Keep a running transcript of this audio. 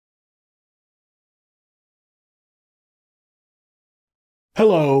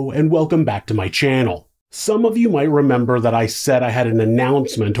Hello, and welcome back to my channel. Some of you might remember that I said I had an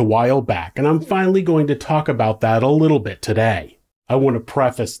announcement a while back, and I'm finally going to talk about that a little bit today. I want to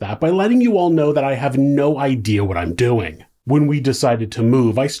preface that by letting you all know that I have no idea what I'm doing. When we decided to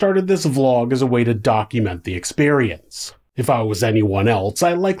move, I started this vlog as a way to document the experience. If I was anyone else,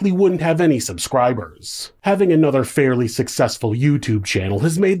 I likely wouldn't have any subscribers. Having another fairly successful YouTube channel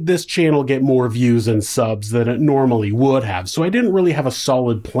has made this channel get more views and subs than it normally would have, so I didn't really have a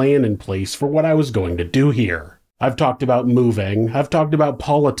solid plan in place for what I was going to do here. I've talked about moving, I've talked about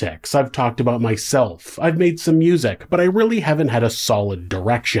politics, I've talked about myself, I've made some music, but I really haven't had a solid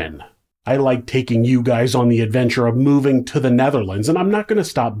direction. I like taking you guys on the adventure of moving to the Netherlands, and I'm not going to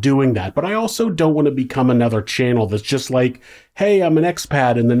stop doing that, but I also don't want to become another channel that's just like, hey, I'm an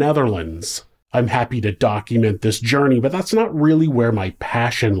expat in the Netherlands. I'm happy to document this journey, but that's not really where my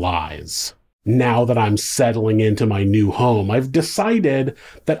passion lies. Now that I'm settling into my new home, I've decided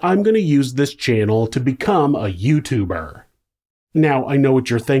that I'm going to use this channel to become a YouTuber. Now, I know what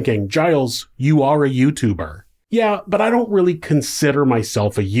you're thinking, Giles, you are a YouTuber. Yeah, but I don't really consider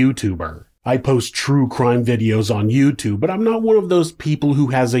myself a YouTuber. I post true crime videos on YouTube, but I'm not one of those people who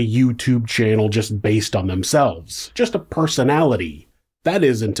has a YouTube channel just based on themselves, just a personality. That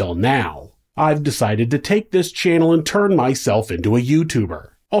is until now. I've decided to take this channel and turn myself into a YouTuber.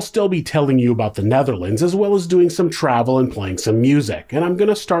 I'll still be telling you about the Netherlands as well as doing some travel and playing some music, and I'm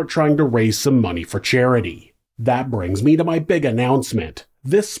gonna start trying to raise some money for charity. That brings me to my big announcement.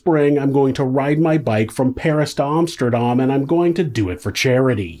 This spring, I'm going to ride my bike from Paris to Amsterdam, and I'm going to do it for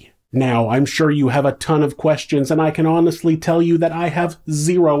charity. Now, I'm sure you have a ton of questions, and I can honestly tell you that I have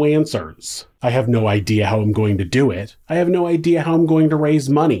zero answers. I have no idea how I'm going to do it. I have no idea how I'm going to raise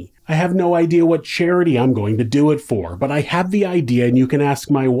money. I have no idea what charity I'm going to do it for, but I have the idea, and you can ask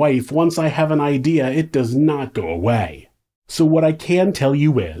my wife. Once I have an idea, it does not go away. So what I can tell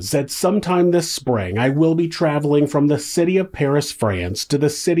you is that sometime this spring I will be traveling from the city of Paris, France to the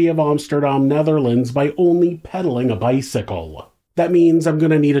city of Amsterdam, Netherlands by only pedaling a bicycle. That means I'm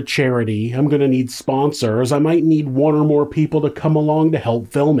going to need a charity, I'm going to need sponsors, I might need one or more people to come along to help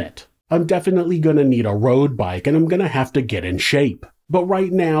film it. I'm definitely going to need a road bike and I'm going to have to get in shape. But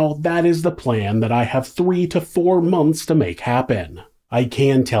right now, that is the plan that I have 3 to 4 months to make happen. I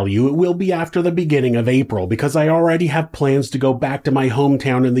can tell you it will be after the beginning of April because I already have plans to go back to my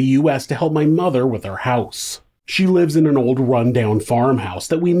hometown in the US to help my mother with her house. She lives in an old rundown farmhouse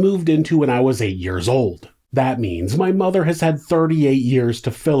that we moved into when I was 8 years old. That means my mother has had 38 years to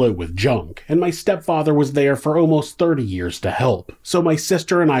fill it with junk, and my stepfather was there for almost 30 years to help. So my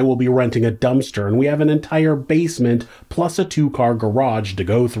sister and I will be renting a dumpster and we have an entire basement plus a 2-car garage to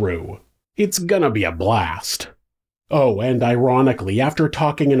go through. It's gonna be a blast. Oh, and ironically, after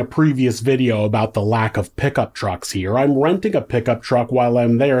talking in a previous video about the lack of pickup trucks here, I'm renting a pickup truck while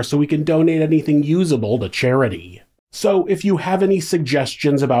I'm there so we can donate anything usable to charity. So if you have any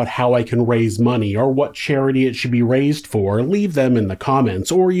suggestions about how I can raise money or what charity it should be raised for, leave them in the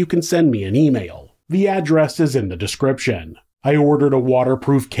comments or you can send me an email. The address is in the description. I ordered a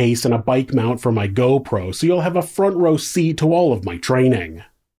waterproof case and a bike mount for my GoPro so you'll have a front row seat to all of my training.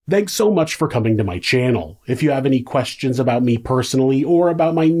 Thanks so much for coming to my channel. If you have any questions about me personally or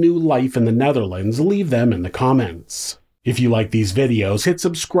about my new life in the Netherlands, leave them in the comments. If you like these videos, hit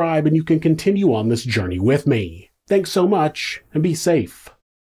subscribe and you can continue on this journey with me. Thanks so much, and be safe.